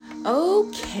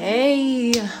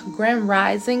Okay, Grand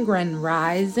Rising,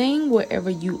 wherever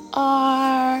you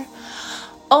are.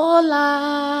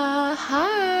 Hola,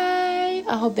 hi.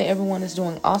 I hope that everyone is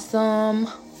doing awesome.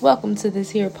 Welcome to this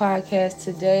here podcast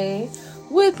today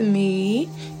with me,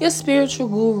 your spiritual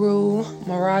guru,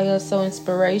 Mariah, so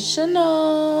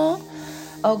inspirational.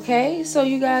 Okay, so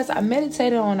you guys, I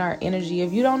meditated on our energy.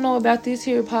 If you don't know about this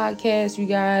here podcast, you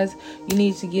guys, you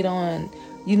need to get on.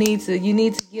 You need to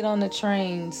get on the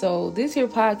train. So this here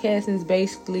podcast is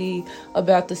basically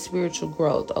about the spiritual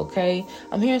growth. Okay,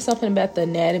 I'm hearing something about the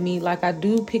anatomy. Like, I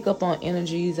do pick up on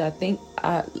energies. I think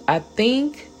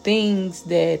things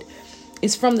that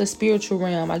it's from the spiritual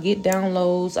realm. I get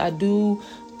downloads. I do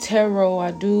tarot.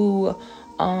 I do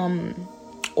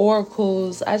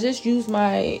oracles. I just use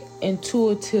my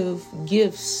intuitive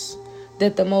gifts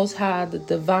that the Most High, the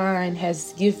Divine,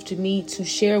 has gifted me to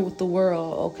share with the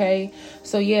world. Okay,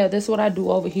 so yeah, that's what I do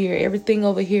over here. Everything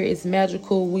over here is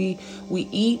magical. We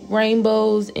eat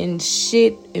rainbows and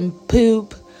shit and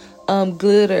poop,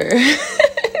 glitter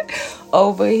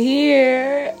over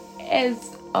here. As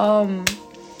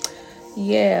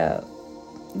yeah,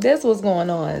 that's what's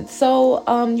going on.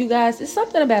 So you guys, it's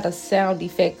something about a sound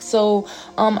effect. So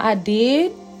I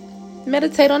did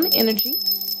meditate on the energy.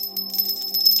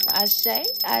 Ashe.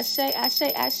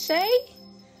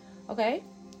 Okay.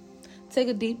 Take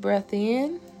a deep breath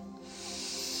in.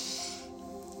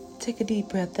 Take a deep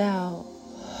breath out.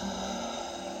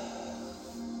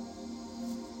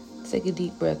 Take a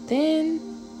deep breath in.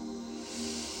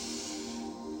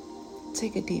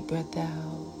 Take a deep breath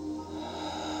out.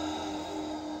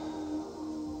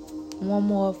 One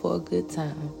more for a good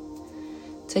time.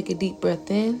 Take a deep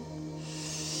breath in.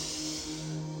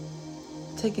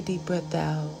 Take a deep breath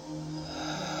out.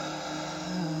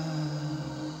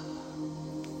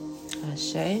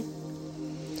 Ashe.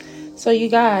 So you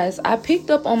guys, I picked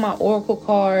up on my oracle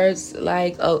cards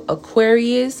like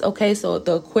Aquarius. Okay, so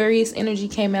the Aquarius energy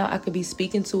came out. I could be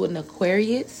speaking to an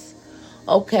Aquarius.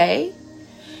 Okay.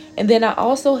 And then I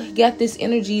also got this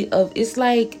energy of, it's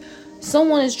like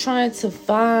someone is trying to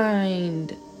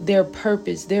find their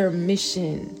purpose, their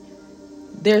mission,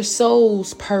 their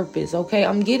soul's purpose. Okay,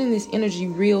 I'm getting this energy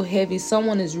real heavy.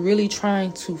 Someone is really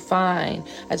trying to find.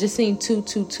 I just seen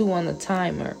 222 on the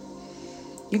timer.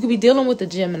 You could be dealing with a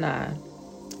Gemini,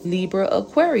 Libra,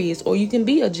 Aquarius, or you can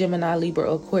be a Gemini,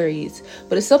 Libra, Aquarius.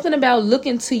 But it's something about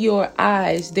looking to your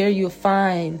eyes. There you'll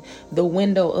find the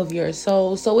window of your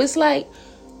soul. So it's like,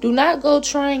 do not go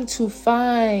trying to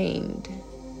find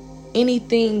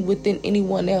anything within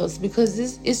anyone else, because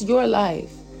this is your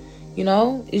life. You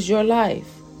know, it's your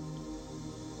life.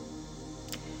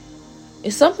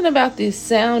 It's something about this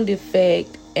sound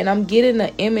effect, and I'm getting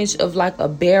an image of like a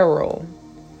barrel.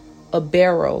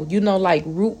 You know, like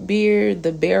root beer,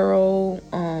 the barrel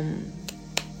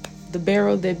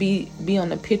that be on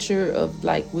the picture of,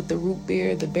 like, with the root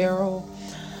beer, the barrel.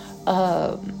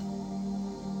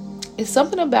 It's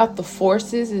something about the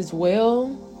forces as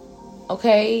well.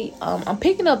 Okay, I'm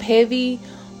picking up heavy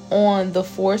on the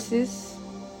forces.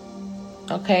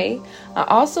 Okay, I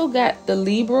also got the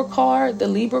Libra card. The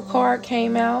Libra card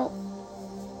came out.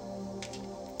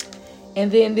 And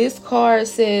then this card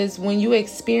says, when you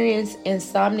experience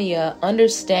insomnia,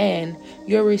 understand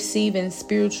you're receiving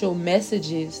spiritual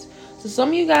messages. So some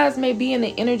of you guys may be in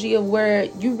the energy of where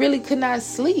you really could not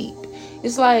sleep.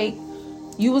 It's like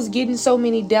you was getting so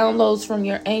many downloads from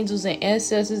your angels and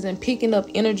ancestors and picking up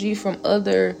energy from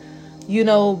other, you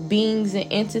know, beings and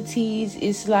entities.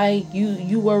 It's like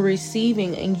you were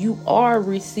receiving, and you are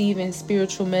receiving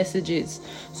spiritual messages.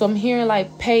 So I'm hearing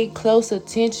like, pay close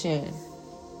attention.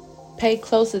 Pay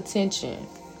close attention.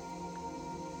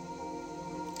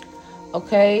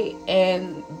 Okay,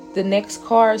 and the next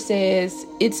card says,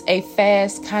 it's a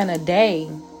fast kind of day.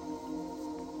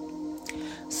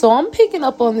 So I'm picking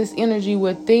up on this energy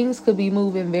where things could be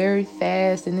moving very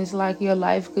fast, and it's like your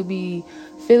life could be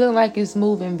feeling like it's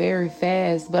moving very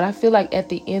fast. But I feel like at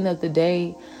the end of the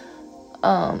day,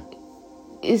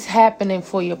 it's happening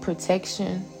for your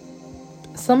protection.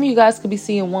 Some of you guys could be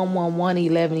seeing 111,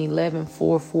 1111,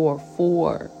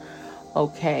 444.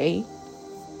 Okay.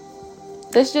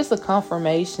 That's just a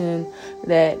confirmation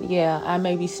that, yeah, I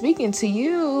may be speaking to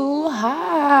you.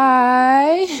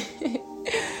 Hi.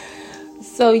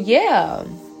 So, yeah.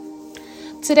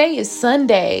 Today is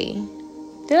Sunday.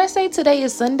 Did I say today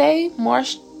is Sunday?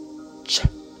 March.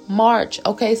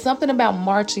 Okay, something about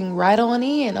marching right on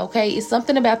in. Okay, it's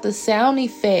something about the sound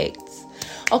effects.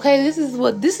 Okay, this is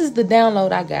the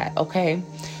download I got. Okay,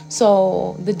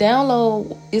 so the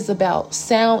download is about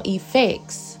sound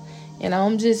effects, and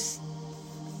I'm just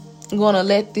gonna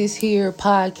let this here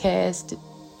podcast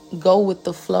go with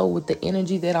the flow with the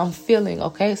energy that I'm feeling.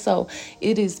 Okay, so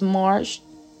it is March.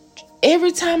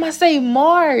 Every time I say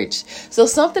March, so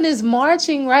something is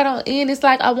marching right on in. It's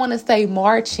like I want to say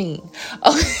marching.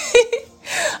 Okay,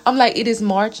 I'm like, it is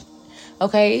March.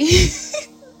 Okay,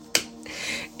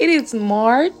 it is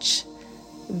March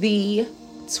the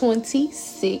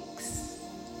 26th,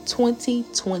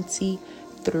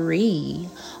 2023.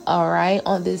 All right,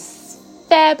 on this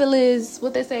fabulous,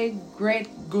 what they say,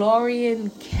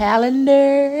 Gregorian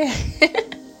calendar.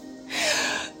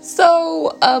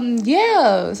 So,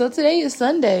 so today is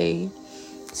Sunday,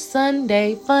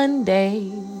 fun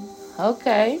day.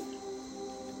 Okay.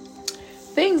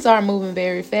 Things are moving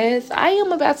very fast. I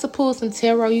am about to pull some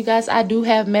tarot, you guys. I do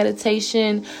have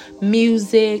meditation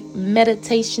music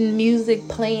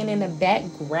playing in the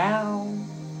background.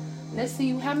 Let's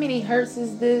see, how many hertz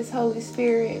is this, Holy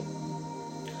Spirit?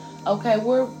 Okay,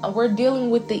 we're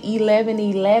dealing with the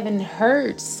 1111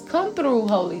 hertz. Come through,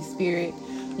 Holy Spirit.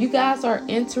 You guys are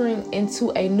entering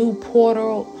into a new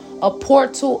portal, a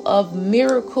portal of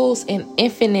miracles and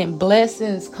infinite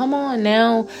blessings. Come on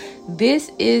now.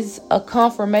 This is a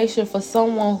confirmation for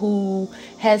someone who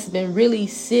has been really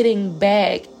sitting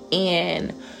back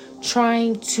and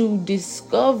trying to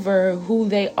discover who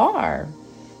they are.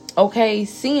 Okay,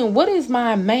 seeing what is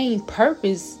my main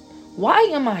purpose. Why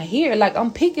am I here? Like,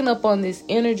 I'm picking up on this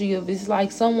energy of, it's like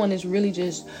someone is really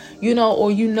just,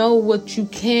 or what you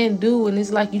can do. And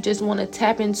it's like you just want to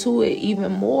tap into it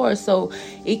even more so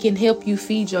it can help you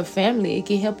feed your family. It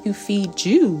can help you feed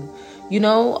you. You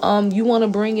want to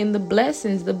bring in the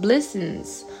blessings, the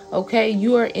blessings. Okay,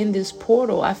 you are in this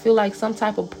portal. I feel like some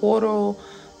type of portal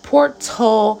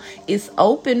is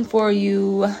open for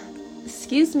you.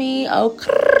 Excuse me. Oh,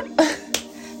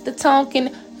 the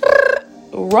tonkin.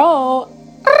 Roll.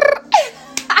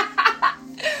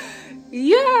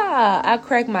 Yeah, I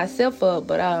cracked myself up,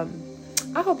 but I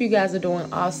hope you guys are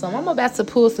doing awesome. I'm about to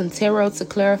pull some tarot to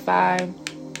clarify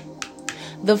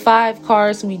the 5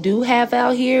 cards we do have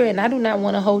out here, and I do not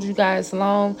want to hold you guys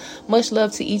long. Much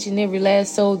love to each and every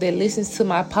last soul that listens to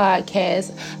my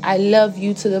podcast. I love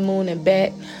you to the moon and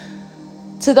back.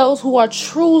 To those who are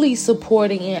truly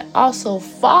supporting and also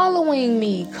following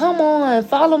me, come on,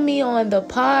 follow me on the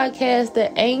podcast,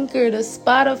 the Anchor, the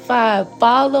Spotify.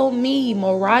 Follow me,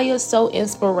 Mariah So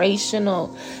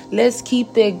Inspirational. Let's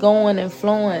keep that going and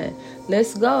flowing.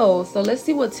 Let's go. So let's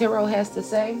see what tarot has to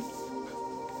say.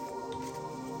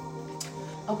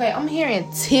 Okay, I'm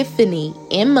hearing Tiffany,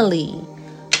 Emily,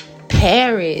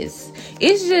 Paris.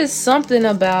 It's just something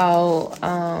about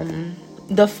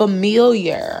the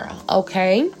familiar.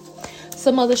 Okay,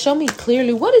 so mother, show me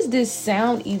clearly, what is this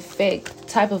sound effect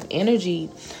type of energy?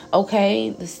 Okay,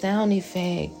 the sound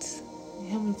effect,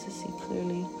 help me to see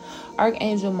clearly.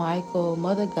 Archangel Michael,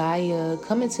 Mother Gaia,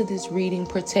 come into this reading,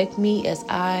 protect me as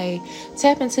I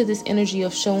tap into this energy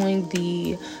of showing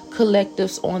the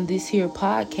collectives on this here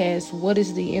podcast what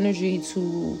is the energy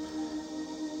to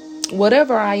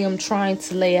whatever I am trying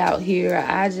to lay out here.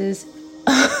 I just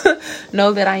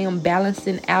know that I am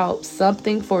balancing out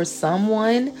something for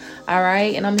someone. All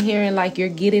right, and I'm hearing like you're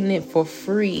getting it for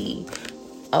free.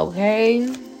 Okay,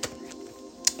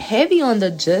 heavy on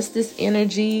the justice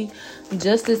energy.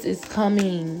 Justice is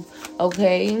coming.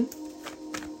 Okay,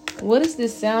 what is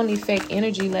this sound effect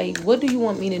energy like? What do you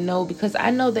want me to know? Because I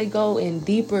know they go in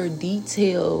deeper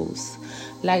details,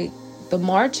 like the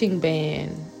marching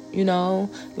band,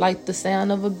 like the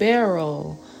sound of a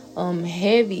barrel.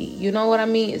 Heavy, you know what I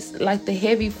mean? It's like the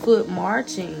heavy foot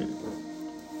marching.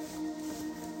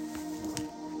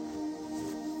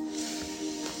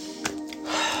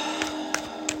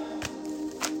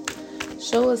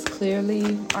 Show us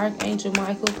clearly, Archangel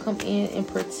Michael, come in and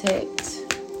protect.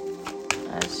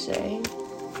 Ashe.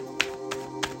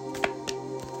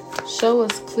 Show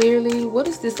us clearly, what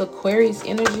is this Aquarius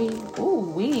energy?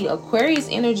 Aquarius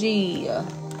energy.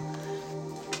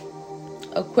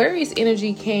 Aquarius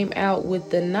energy came out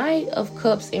with the Knight of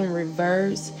Cups in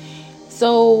reverse.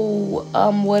 So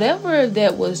whatever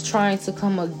that was trying to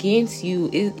come against you,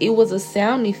 it was a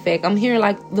sound effect. I'm hearing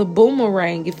like the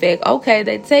boomerang effect. Okay,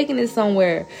 they're taking it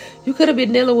somewhere. You could have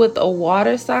been dealing with a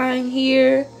water sign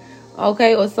here,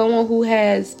 okay, or someone who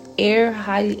has air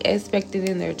highly aspected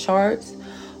in their charts.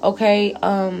 Okay,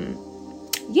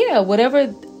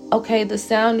 whatever. Okay, the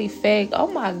sound effect, oh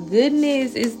my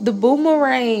goodness, is the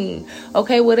boomerang.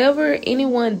 Okay, whatever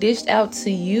anyone dished out to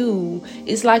you,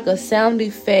 it's like a sound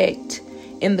effect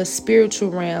in the spiritual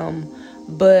realm,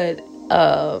 but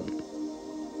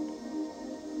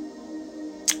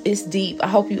it's deep. I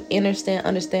hope you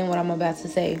understand what I'm about to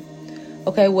say.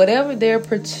 Okay, whatever they're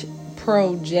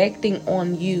projecting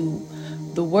on you,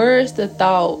 The words, the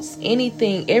thoughts,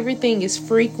 anything, everything is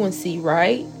frequency,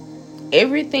 right?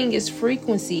 Everything is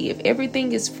frequency. If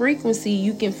everything is frequency,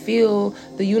 you can feel,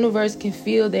 the universe can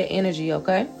feel that energy,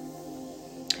 okay?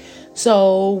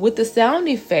 So with the sound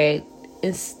effect,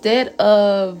 instead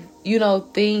of,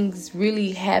 things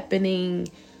really happening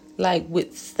like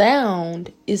with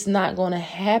sound, it's not going to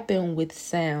happen with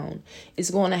sound. It's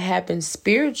going to happen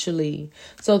spiritually.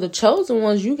 So the chosen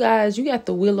ones, you guys, you got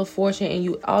the Wheel of Fortune, and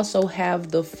you also have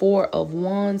the Four of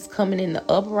Wands coming in the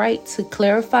upright to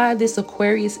clarify this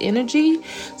Aquarius energy.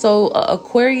 So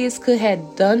Aquarius could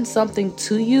have done something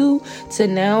to you to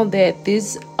now that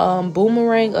this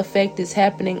boomerang effect is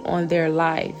happening on their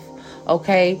life.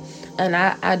 Okay. And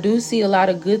I do see a lot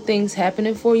of good things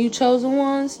happening for you, chosen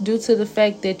ones, due to the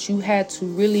fact that you had to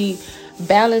really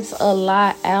balance a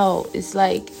lot out. It's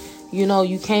like,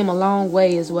 you came a long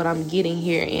way is what I'm getting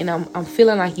here. And I'm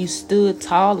feeling like you stood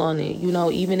tall on it,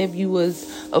 even if you was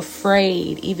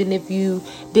afraid, even if you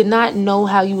did not know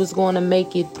how you was going to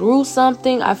make it through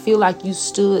something. I feel like you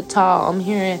stood tall. I'm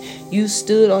hearing you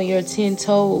stood on your 10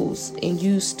 toes and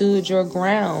you stood your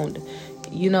ground.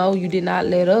 You did not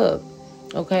let up.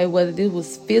 Okay, whether this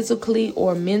was physically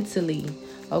or mentally.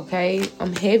 Okay,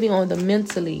 I'm heavy on the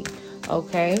mentally.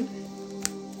 Okay,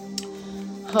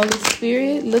 Holy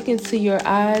Spirit, look into your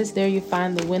eyes. There you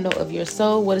find the window of your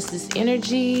soul. What is this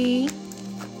energy?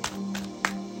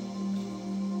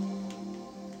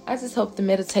 I just hope the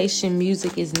meditation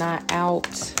music is not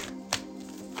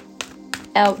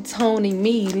out-toning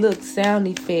me. Look, sound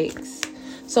effects.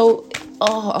 So,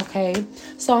 okay.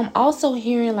 So I'm also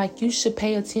hearing like you should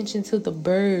pay attention to the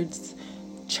birds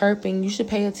chirping. You should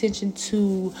pay attention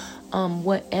to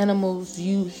what animals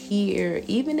you hear,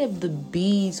 even if the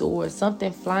bees or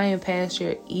something flying past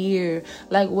your ear,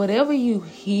 like whatever you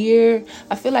hear.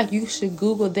 I feel like you should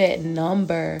Google that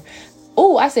number.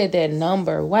 Oh, I said that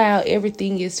number. Wow,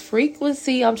 everything is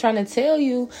frequency. I'm trying to tell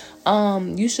you,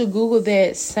 you should Google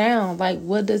that sound. Like,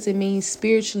 what does it mean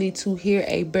spiritually to hear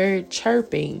a bird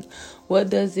chirping? What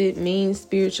does it mean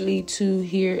spiritually to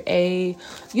hear you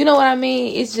know what I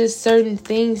mean? It's just certain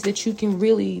things that you can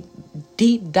really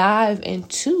deep dive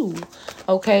into,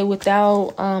 okay,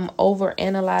 without over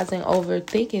analyzing,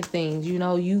 overthinking things.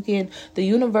 The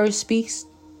universe speaks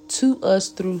to us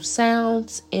through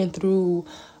sounds and through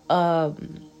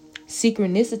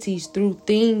synchronicities, through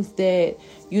things that,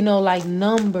 like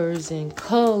numbers and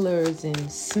colors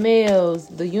and smells.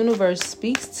 The universe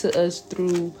speaks to us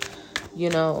through,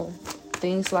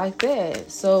 things like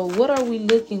that. So what are we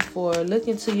looking for? Look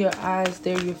into your eyes.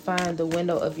 There you find the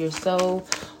window of your soul.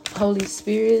 Holy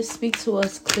Spirit, speak to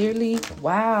us clearly.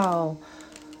 Wow.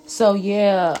 So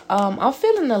yeah, I'm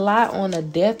feeling a lot on a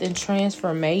death and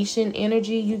transformation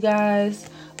energy, you guys.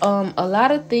 A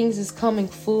lot of things is coming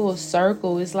full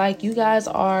circle. It's like you guys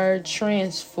are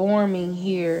transforming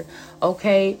here,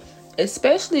 okay?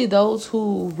 Especially those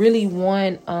who really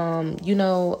want,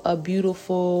 a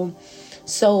beautiful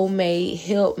soulmate,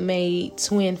 helpmate,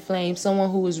 twin flame,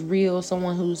 someone who is real,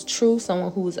 someone who's true, someone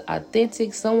who is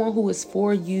authentic, someone who is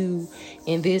for you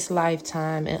in this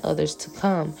lifetime and others to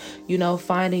come.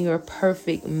 Finding your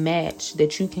perfect match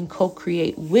that you can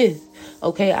co-create with.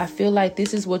 Okay, I feel like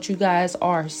this is what you guys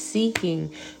are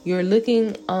seeking. You're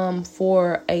looking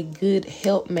for a good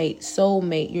helpmate,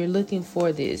 soulmate. You're looking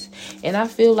for this. And I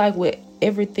feel like with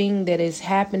everything that is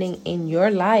happening in your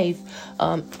life,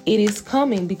 it is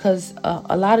coming because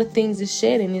a lot of things is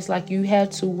shedding. It's like you have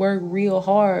to work real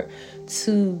hard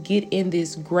to get in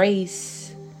this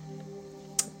grace,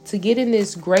 to get in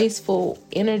this graceful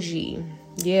energy.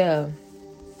 Yeah.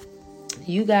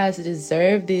 You guys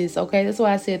deserve this. Okay, that's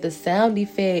why I said the sound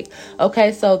effect.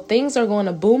 Okay, so things are going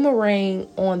to boomerang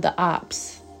on the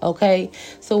ops. Okay,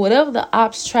 so whatever the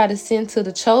ops try to send to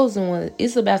the chosen one,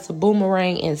 it's about to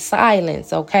boomerang in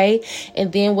silence. Okay,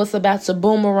 and then what's about to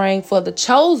boomerang for the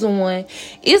chosen one,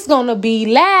 it's going to be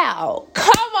loud.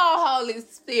 Come on, Holy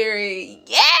Spirit.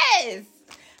 Yes,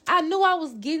 I knew I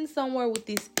was getting somewhere with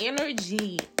this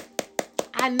energy.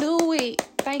 I knew it.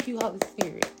 Thank you, Holy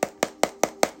Spirit.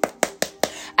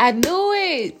 I knew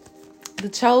it. The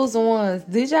chosen ones.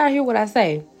 Did y'all hear what I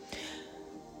say?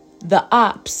 The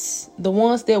ops, the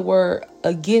ones that were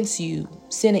against you,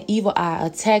 sending evil eye,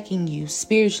 attacking you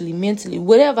spiritually, mentally,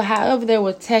 whatever, however they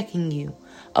were attacking you.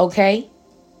 Okay?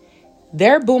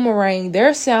 Their boomerang,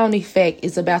 their sound effect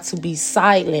is about to be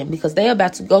silent because they're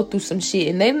about to go through some shit,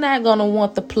 and they're not going to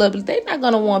want the public. They're not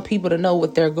going to want people to know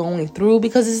what they're going through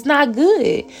because it's not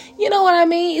good. You know what I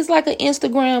mean? It's like an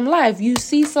Instagram life. You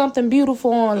see something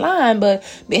beautiful online, but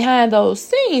behind those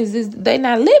scenes, they're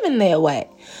not living that way.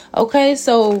 Okay,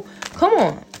 so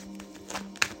come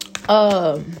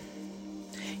on.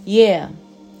 Yeah.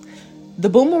 The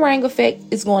boomerang effect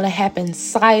is going to happen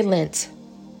silent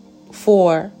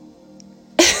for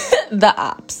the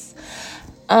ops.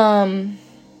 And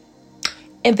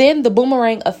then the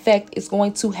boomerang effect is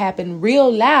going to happen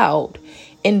real loud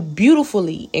and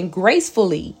beautifully and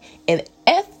gracefully and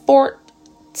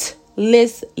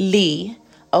effortlessly,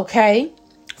 okay,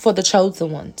 for the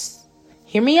chosen ones.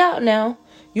 Hear me out now.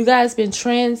 You guys been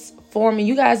transforming.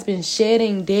 You guys been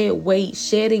shedding dead weight,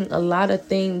 shedding a lot of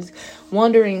things,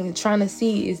 wondering, trying to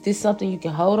see, is this something you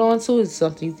can hold on to? Is it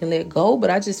something you can let go? But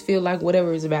I just feel like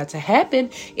whatever is about to happen,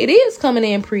 it is coming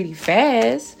in pretty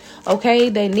fast. Okay,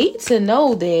 they need to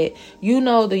know that, you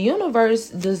know, the universe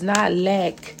does not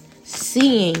lack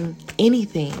seeing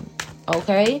anything.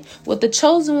 Okay, what the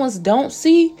chosen ones don't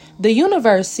see, the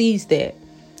universe sees that.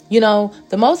 You know,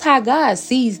 the Most High God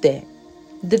sees that.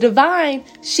 The divine,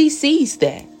 she sees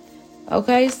that.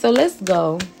 Okay, so let's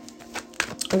go.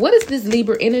 What is this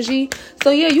Libra energy?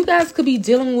 So yeah, you guys could be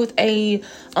dealing with a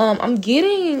I'm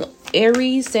getting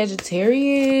Aries,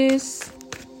 Sagittarius,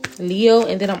 Leo,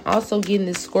 and then I'm also getting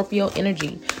this Scorpio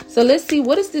energy. So let's see,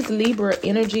 what is this Libra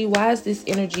energy? Why is this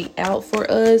energy out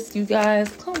for us, you guys?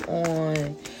 Come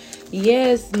on.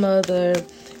 Yes, mother.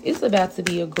 It's about to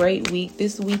be a great week.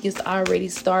 This week is already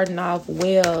starting off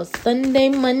well. Sunday,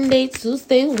 Monday,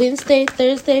 Tuesday, Wednesday,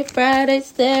 Thursday, Friday,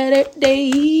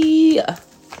 Saturday.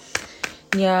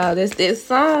 Yeah, that's this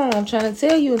song I'm trying to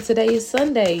tell you. And today is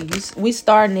Sunday. We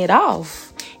starting it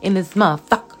off in this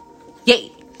motherfucker.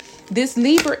 Yay. This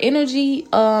Libra energy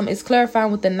is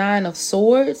clarifying with the 9 of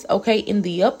Swords, okay, in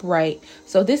the upright.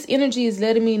 So this energy is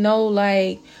letting me know,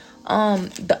 like, all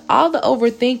the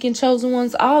overthinking, chosen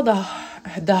ones, all the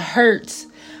hurts.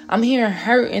 I'm hearing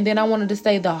hurt, and then I wanted to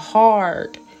say the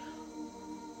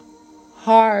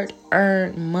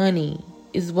hard-earned money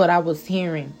is what I was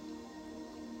hearing.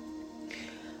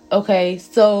 Okay,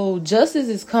 so justice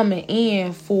is coming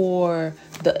in for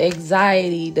the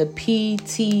anxiety, the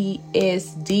PTSD,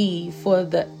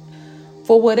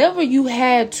 for whatever you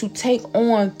had to take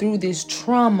on through this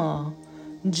trauma.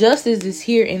 Justice is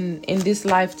here in this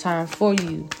lifetime for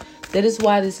you. That is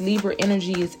why this Libra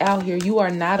energy is out here. You are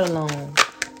not alone.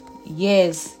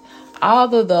 Yes,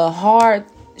 all of the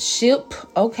hardship,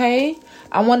 okay?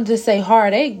 I wanted to say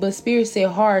heartache, but Spirit said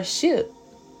hardship.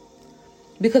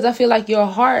 Because I feel like your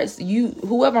hearts,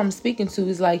 whoever I'm speaking to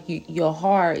is like your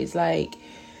heart is like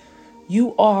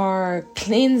you are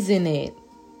cleansing it.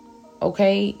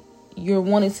 Okay? You're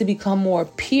wanting to become more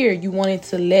pure. You wanting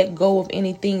to let go of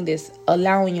anything that's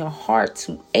allowing your heart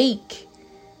to ache.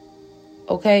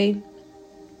 Okay?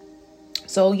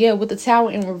 So yeah, with the Tower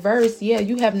in reverse, yeah,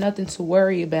 you have nothing to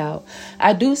worry about.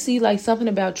 I do see like something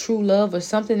about true love or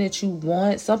something that you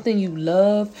want, something you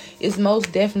love is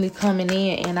most definitely coming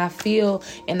in. And I feel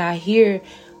and I hear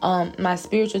my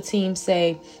spiritual team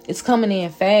say it's coming in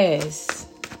fast.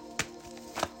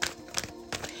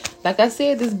 Like I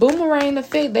said, this boomerang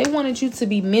effect, they wanted you to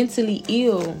be mentally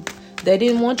ill. They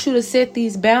didn't want you to set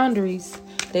these boundaries.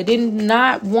 They did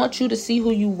not want you to see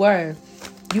who you were.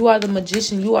 You are the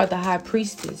magician. You are the high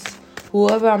priestess.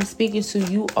 Whoever I'm speaking to,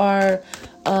 you are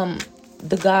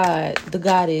the god, the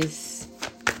goddess.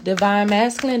 Divine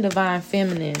masculine, divine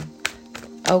feminine.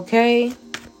 Okay?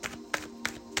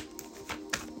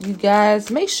 You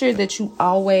guys, make sure that you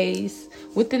always,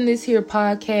 within this here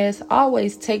podcast,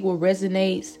 always take what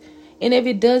resonates. And if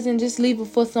it doesn't, just leave it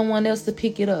for someone else to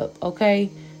pick it up. Okay?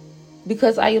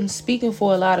 Because I am speaking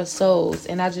for a lot of souls,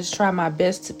 and I just try my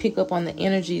best to pick up on the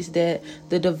energies that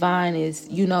the divine is,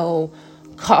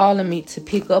 calling me to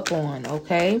pick up on,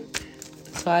 okay?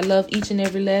 So I love each and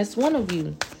every last one of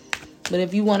you. But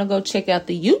if you want to go check out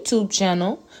the YouTube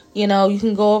channel, you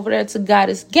can go over there to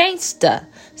Goddess Gangsta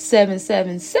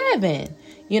 777,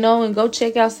 and go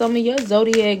check out some of your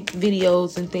zodiac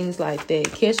videos and things like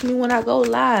that. Catch me when I go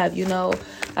live,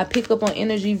 I pick up on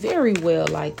energy very well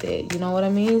like that. You know what I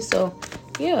mean? So,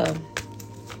 yeah.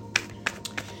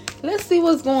 Let's see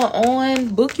what's going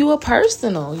on. Book you a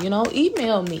personal,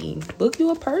 email me. Book you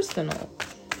a personal.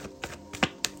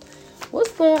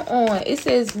 What's going on? It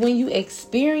says when you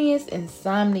experience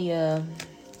insomnia.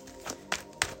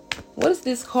 What is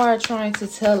this card trying to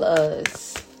tell us?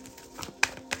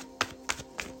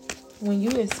 When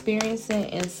you experiencing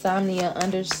insomnia,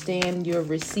 understand you're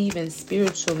receiving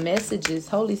spiritual messages.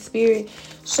 Holy Spirit,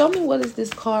 show me what is this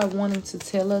card wanting to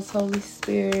tell us, Holy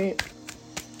Spirit.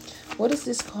 What is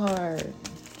this card?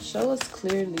 Show us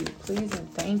clearly, please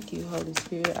and thank you, Holy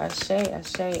Spirit. Ashe,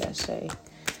 ashe, ashe.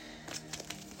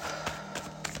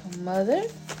 Mother,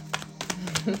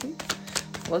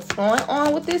 what's going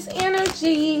on with this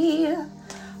energy?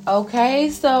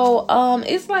 Okay, so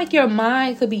it's like your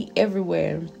mind could be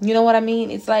everywhere. You know what I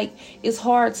mean? It's like it's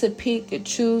hard to pick and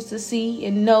choose to see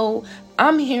and know.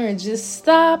 I'm hearing just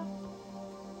stop,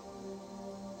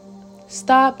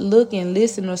 looking,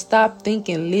 listen, or stop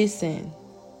thinking, listen.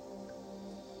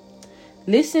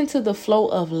 Listen to the flow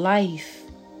of life.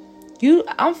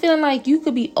 I'm feeling like you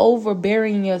could be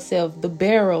overbearing yourself. The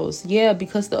barrels, yeah,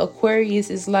 because the Aquarius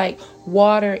is like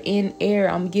water in air.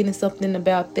 I'm getting something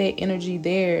about that energy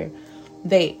there.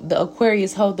 The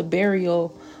Aquarius hold the barrier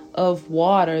of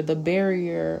water,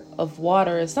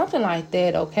 or something like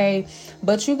that. Okay,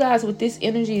 but you guys with this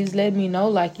energy is letting me know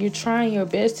like you're trying your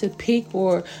best to pick,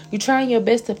 or you're trying your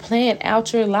best to plan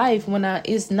out your life when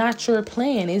it's not your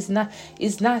plan. It's not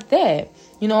that.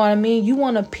 You know what I mean? You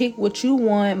want to pick what you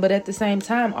want, but at the same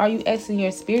time, are you asking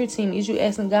your spirit team? Is you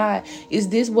asking God, is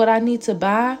this what I need to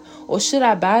buy? Or should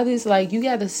I buy this? Like, you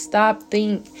got to stop,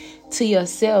 think to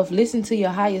yourself. Listen to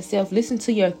your higher self. Listen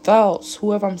to your thoughts.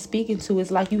 Whoever I'm speaking to, it's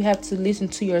like you have to listen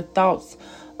to your thoughts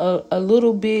a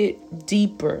little bit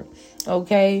deeper.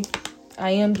 Okay? I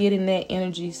am getting that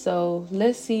energy. So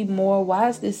let's see more. Why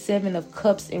is this 7 of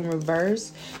Cups in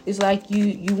reverse? It's like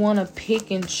you want to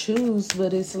pick and choose,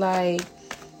 but it's like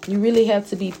you really have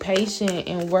to be patient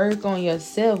and work on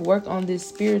yourself. Work on this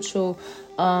spiritual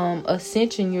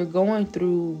ascension you're going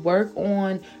through. Work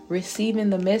on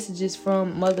receiving the messages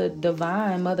from Mother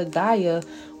Divine, Mother Gaia.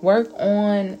 Work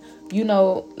on,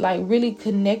 like really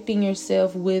connecting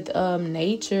yourself with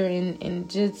nature and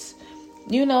just,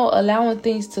 allowing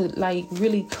things to like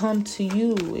really come to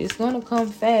you. It's going to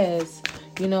come fast,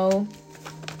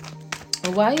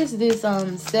 Why is this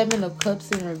 7 of Cups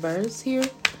in reverse here?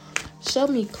 Show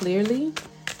me clearly.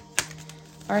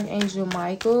 Archangel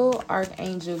Michael,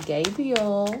 Archangel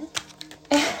Gabriel.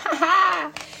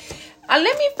 Let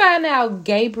me find out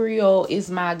Gabriel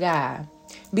is my guy.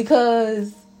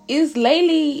 Because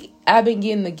lately I've been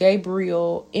getting the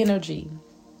Gabriel energy.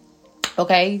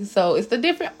 Okay, so it's the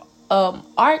different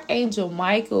Archangel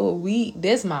Michael.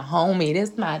 That's my homie.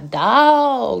 That's my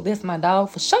dog. That's my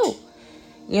dog for sure.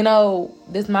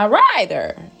 That's my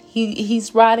rider.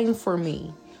 He's riding for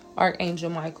me. Archangel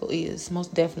Michael is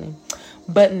most definitely.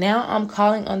 But now I'm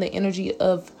calling on the energy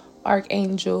of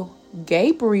Archangel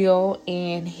Gabriel,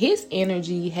 and his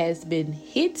energy has been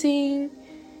hitting.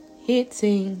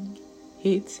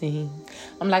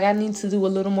 I'm like, I need to do a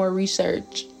little more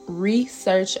research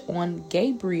on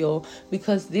Gabriel,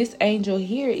 because this angel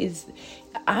here is,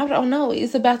 I don't know,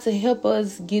 it's about to help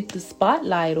us get the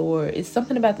spotlight, or it's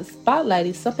something about the spotlight.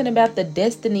 It's something about the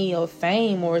destiny of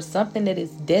fame, or something that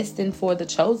is destined for the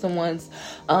chosen ones.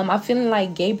 I'm feeling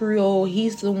like Gabriel,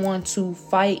 he's the one to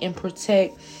fight and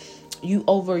protect you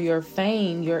over your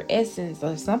fame, your essence,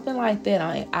 or something like that.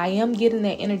 I am getting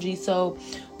that energy. So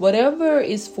whatever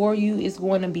is for you is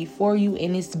going to be for you,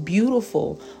 and it's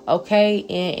beautiful. Okay,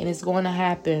 and it's going to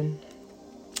happen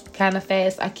kind of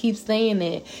fast. I keep saying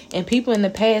it, and people in the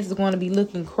past is going to be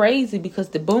looking crazy because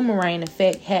the boomerang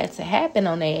effect had to happen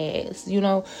on their ass.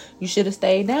 You should have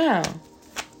stayed down.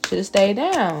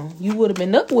 You would have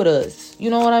been up with us. You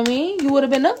know what I mean? You would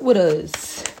have been up with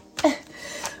us.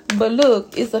 But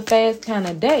look, it's a fast kind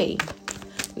of day.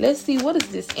 Let's see, what is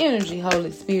this energy,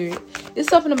 Holy Spirit? It's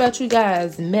something about you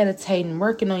guys meditating,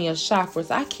 working on your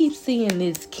chakras. I keep seeing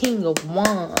this King of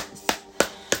Wands.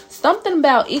 Something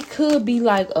about it could be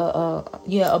like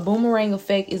a boomerang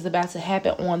effect is about to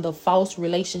happen on the false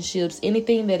relationships,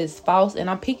 anything that is false. And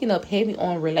I'm picking up heavy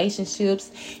on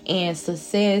relationships and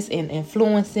success and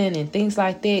influencing and things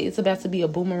like that. It's about to be a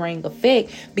boomerang effect,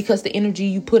 because the energy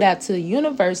you put out to the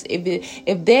universe,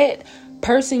 if that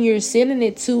person you're sending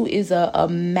it to is a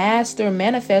master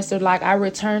manifester, like I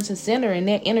return to center, and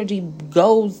that energy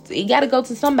goes, it got to go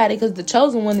to somebody, because the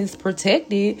chosen one is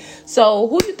protected. So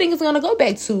who do you think is going to go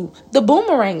back to? The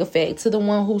boomerang effect, to the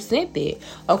one who sent it.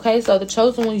 Okay, so the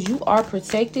chosen ones, you are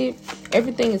protected.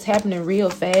 Everything is happening real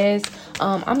fast.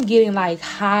 I'm getting like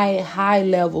high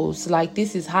levels. Like,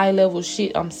 this is high level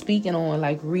shit I'm speaking on,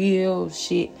 like real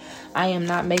shit. I am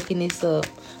not making this up.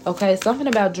 Okay, something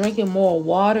about drinking more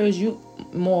water.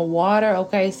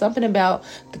 Okay, something about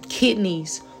the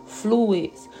kidneys,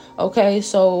 fluids. Okay,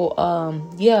 so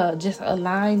just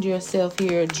align yourself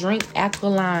here. Drink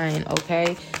alkaline.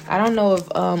 Okay, I don't know if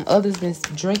others been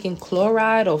drinking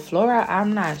chloride or fluoride.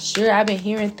 I'm not sure. I've been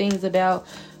hearing things about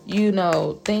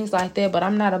things like that, but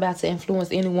I'm not about to influence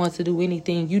anyone to do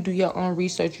anything. You do your own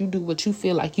research. You do what you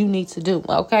feel like you need to do,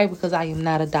 okay? Because I am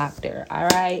not a doctor, all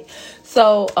right?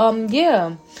 So,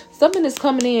 something is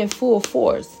coming in full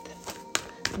force.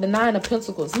 The 9 of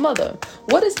Pentacles. Mother,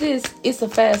 what is this? It's a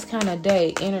fast kind of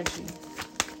day energy.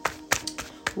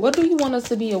 What do you want us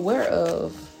to be aware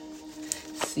of?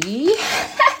 see.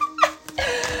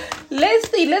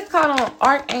 Let's see. Let's call on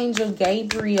Archangel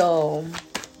Gabriel.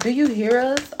 Do you hear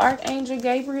us, Archangel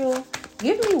Gabriel?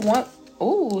 Give me one.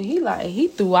 Ooh, he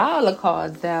threw all the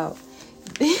cards out.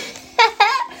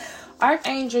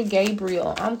 Archangel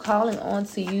Gabriel, I'm calling on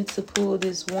to you to pull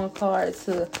this one card,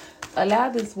 to allow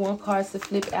this one card to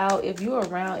flip out. If you're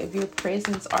around, if you're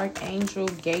present, Archangel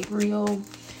Gabriel,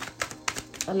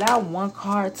 allow one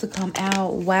card to come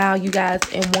out. Wow, you guys,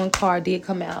 and one card did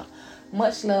come out.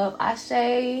 Much love,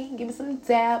 Ashe. Give me some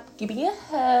dap. Give me a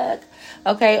hug.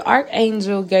 Okay,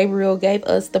 Archangel Gabriel gave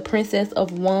us the Princess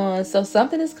of Wands. So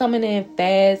something is coming in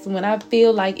fast. When I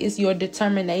feel like it's your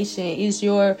determination, it's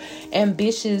your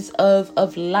ambitions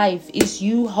of life, it's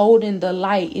you holding the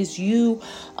light, it's you,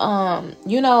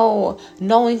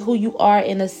 knowing who you are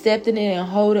and accepting it and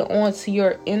holding on to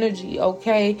your energy.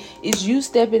 Okay, it's you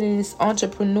stepping in this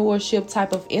entrepreneurship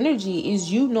type of energy. It's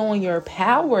you knowing your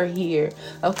power here.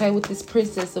 Okay, with this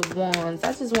Princess of Wands.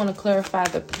 I just want to clarify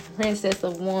the Princess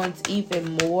of Wands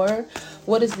even more.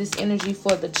 What is this energy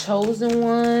for the chosen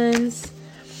ones?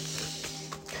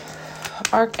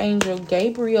 Archangel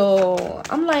Gabriel.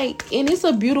 I'm like, and it's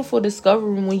a beautiful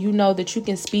discovery when you know that you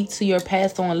can speak to your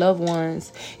passed on loved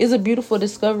ones. It's a beautiful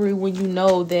discovery when you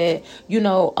know that,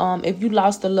 if you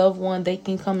lost a loved one, they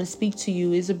can come and speak to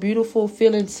you. It's a beautiful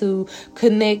feeling to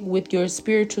connect with your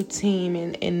spiritual team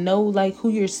and know like who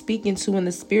you're speaking to in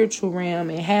the spiritual realm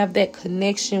and have that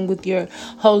connection with your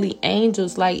holy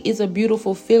angels. Like, it's a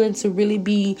beautiful feeling to really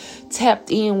be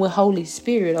tapped in with Holy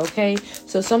Spirit. Okay,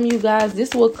 so some of you guys,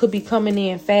 this is what could be coming in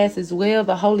fast as well.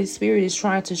 The Holy Spirit is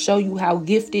trying to show you how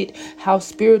gifted, how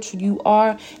spiritual you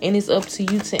are, and it's up to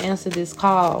you to answer this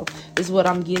call, is what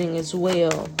I'm getting as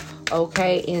well.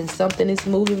 Okay, and something is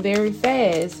moving very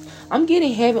fast. I'm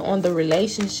getting heavy on the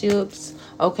relationships.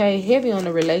 Okay, heavy on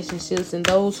the relationships and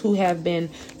those who have been,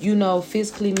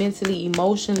 physically, mentally,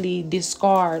 emotionally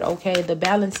discarded. Okay, the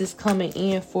balance is coming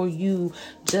in for you.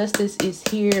 Justice is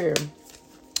here.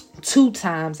 2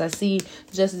 times. I see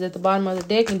Justice at the bottom of the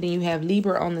deck, and then you have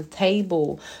Libra on the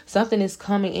table. Something is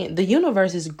coming in. The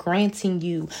universe is granting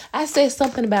you. I said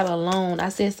something about a loan. I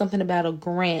said something about a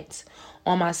grant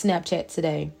on my Snapchat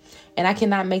today, and I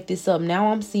cannot make this up.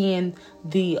 Now I'm seeing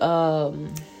the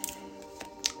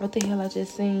what the hell I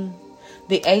just seen?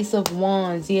 The Ace of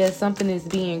Wands. Yeah, something is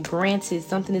being granted.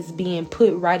 Something is being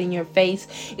put right in your face.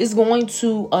 It's going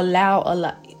to allow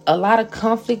a lot of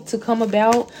conflict to come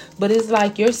about, but it's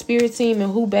like your spirit team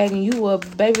and who backing you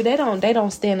up, baby, they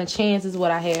don't stand a chance, is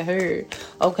what I had heard.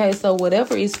 Okay, so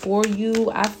whatever is for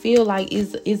you, I feel like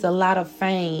is a lot of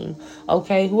fame.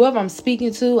 Okay, whoever I'm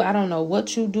speaking to, I don't know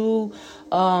what you do,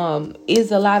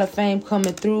 is a lot of fame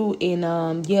coming through,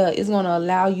 and it's gonna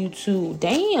allow you to,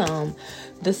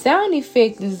 the sound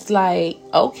effect is like,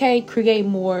 okay, create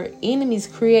more enemies,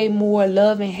 create more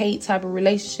love and hate type of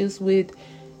relationships with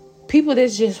people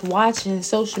that's just watching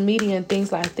social media and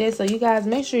things like that. So you guys,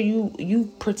 make sure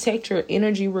you protect your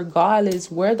energy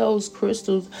regardless. Wear those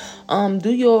crystals,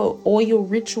 do your oil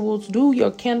rituals, do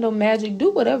your candle magic, do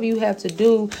whatever you have to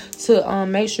do to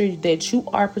make sure that you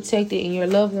are protected and your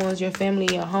loved ones, your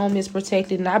family, your home is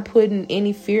protected, not putting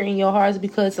any fear in your hearts,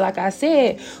 because like I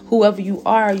said, whoever you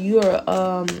are, you're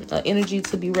an energy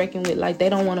to be reckoned with. Like, they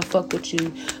don't want to fuck with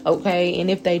you. Okay,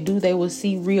 and if they do, they will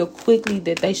see real quickly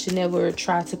that they should never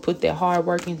try to put their hard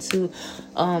work into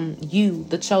you,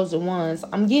 the chosen ones.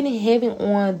 I'm getting heavy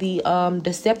on the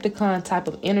Decepticon type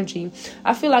of energy.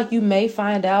 I feel like you may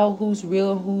find out who's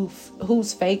real,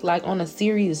 who's fake, like on a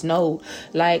serious note.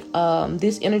 Like,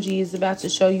 this energy is about to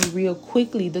show you real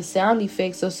quickly the sound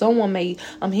effects. So someone may,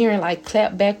 I'm hearing like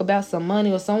clap back about some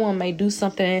money, or someone may do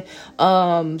something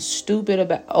stupid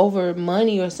about over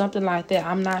money or something like that.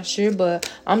 I'm not sure,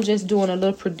 but I'm just doing a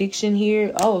little prediction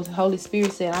here. Oh, the Holy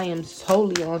Spirit said I am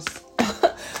totally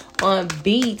on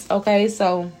beats. Okay,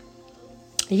 so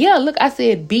yeah, look, I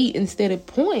said beat instead of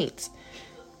points.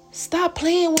 Stop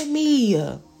playing with me.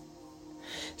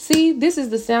 See, this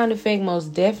is the sound effect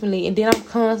most definitely, and then I'm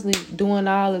constantly doing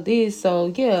all of this.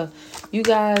 So yeah, you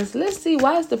guys, let's see,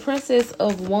 why is the Princess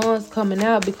of Wands coming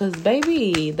out? Because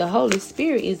baby, the Holy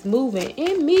Spirit is moving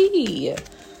in me.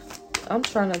 I'm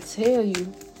trying to tell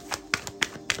you.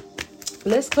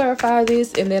 Let's clarify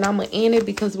this, and then I'm going to end it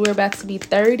because we're about to be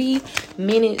 30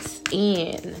 minutes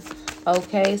in.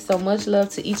 Okay, so much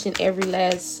love to each and every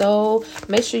last soul.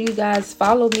 Make sure you guys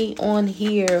follow me on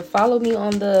here. Follow me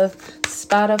on the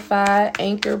Spotify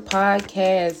Anchor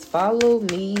podcast. Follow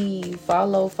me.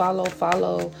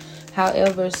 Follow.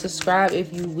 However, subscribe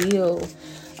if you will.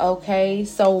 Okay,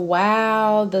 so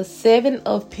wow, the Seven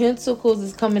of Pentacles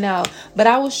is coming out. But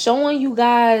I was showing you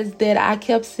guys that I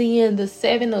kept seeing the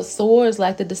Seven of Swords,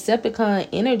 like the Decepticon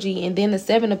energy, and then the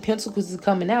Seven of Pentacles is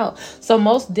coming out. So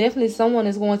most definitely someone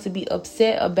is going to be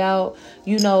upset about,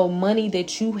 you know, money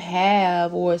that you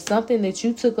have or something that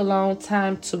you took a long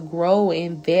time to grow,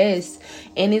 invest,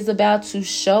 and is about to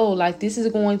show. Like, this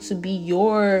is going to be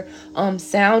your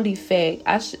sound effect.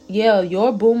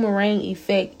 Your boomerang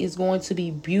effect is going to be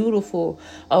beautiful.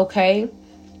 Okay,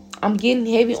 I'm getting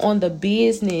heavy on the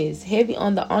business, heavy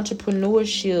on the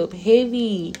entrepreneurship,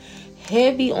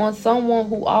 heavy on someone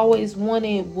who always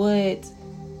wanted what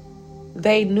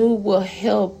they knew will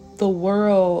help the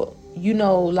world, you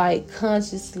know, like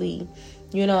consciously,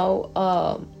 you know,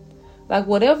 like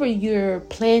whatever you're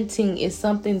planting is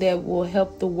something that will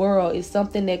help the world. It's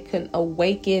something that can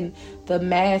awaken the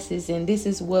masses, and this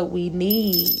is what we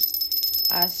need.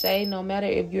 I say, no matter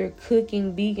if you're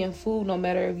cooking vegan food, no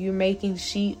matter if you're making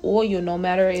sheet oil, no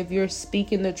matter if you're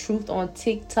speaking the truth on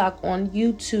TikTok, on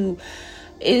YouTube,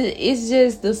 it's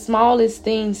just the smallest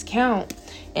things count.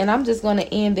 And I'm just going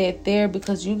to end that there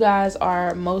because you guys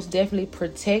are most definitely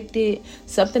protected.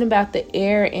 Something about the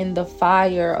air and the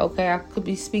fire. Okay, I could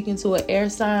be speaking to an air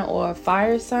sign or a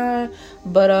fire sign.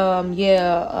 But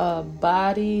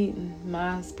body,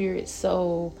 mind, spirit,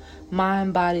 soul.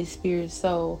 Mind, body, spirit,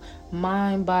 soul.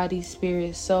 Mind, body,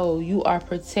 spirit, soul. You are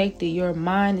protected. Your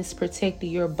mind is protected.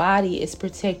 Your body is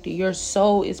protected. Your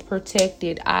soul is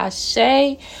protected.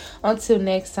 Ashe. Until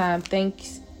next time.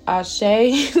 Thanks.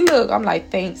 Ashe. Look, I'm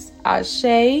like, thanks.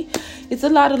 Ashe. It's a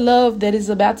lot of love that is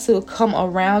about to come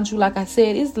around you. Like I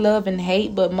said, it's love and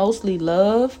hate, but mostly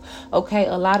love. Okay,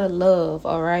 a lot of love.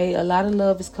 All right, a lot of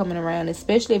love is coming around,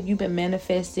 especially if you've been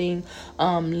manifesting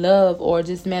love or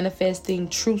just manifesting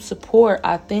true support,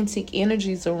 authentic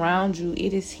energies around you.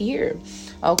 It is here.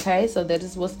 Okay, so that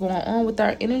is what's going on with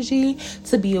our energy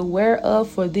to be aware of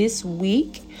for this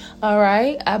week. All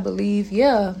right, I believe,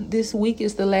 this week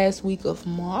is the last week of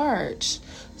March.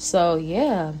 So,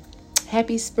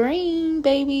 happy spring,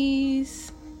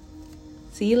 babies.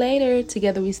 See you later.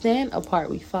 Together we stand, apart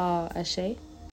we fall. Ashe.